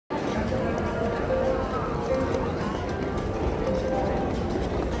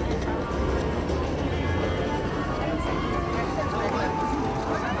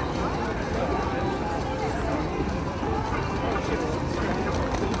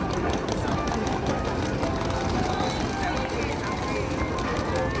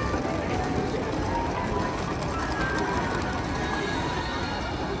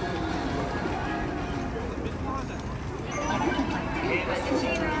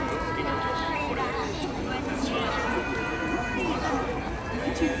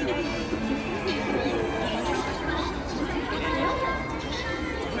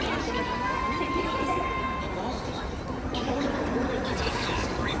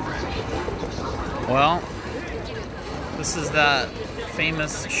Well, this is that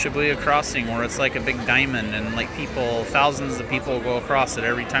famous Shibuya crossing where it's like a big diamond and like people, thousands of people go across it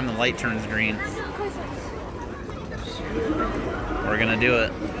every time the light turns green. We're gonna do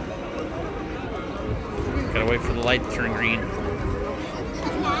it. Gotta wait for the light to turn green.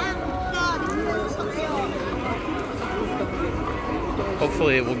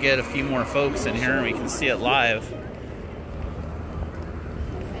 Hopefully we'll get a few more folks in here and we can see it live.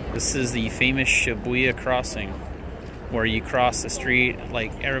 This is the famous Shibuya crossing where you cross the street.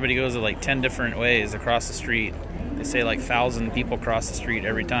 Like everybody goes like 10 different ways across the street. They say like 1,000 people cross the street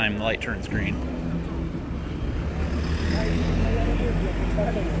every time the light turns green.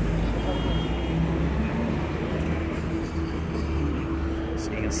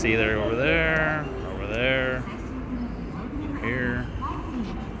 So you can see they're over there, here.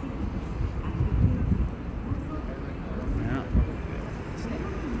 Yeah.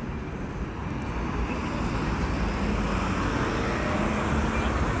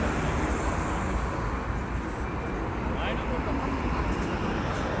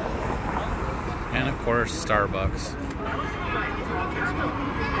 And of course, Starbucks.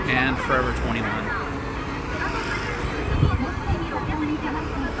 And Forever 21.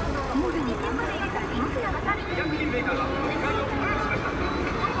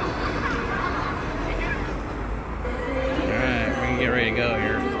 Alright, we can get ready to go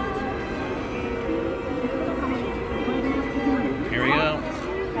here. Here we go.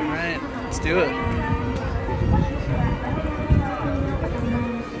 Alright, let's do it.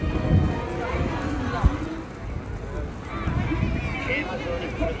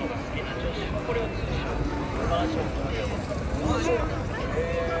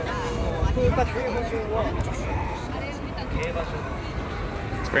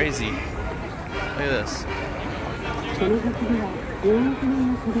 It's crazy. Look at this.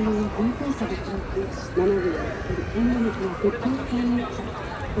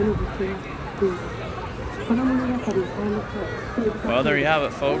 Well, there you have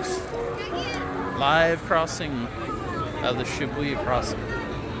it, folks. Live crossing of the Shibuya crossing.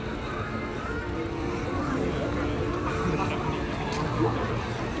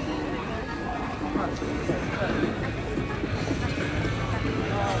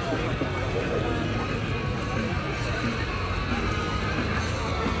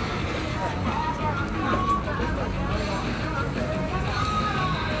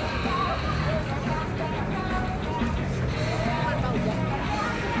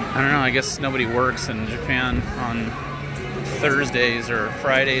 I don't know, I guess nobody works in Japan on Thursdays or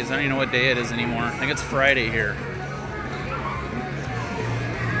Fridays. I don't even know what day it is anymore. I think it's Friday here.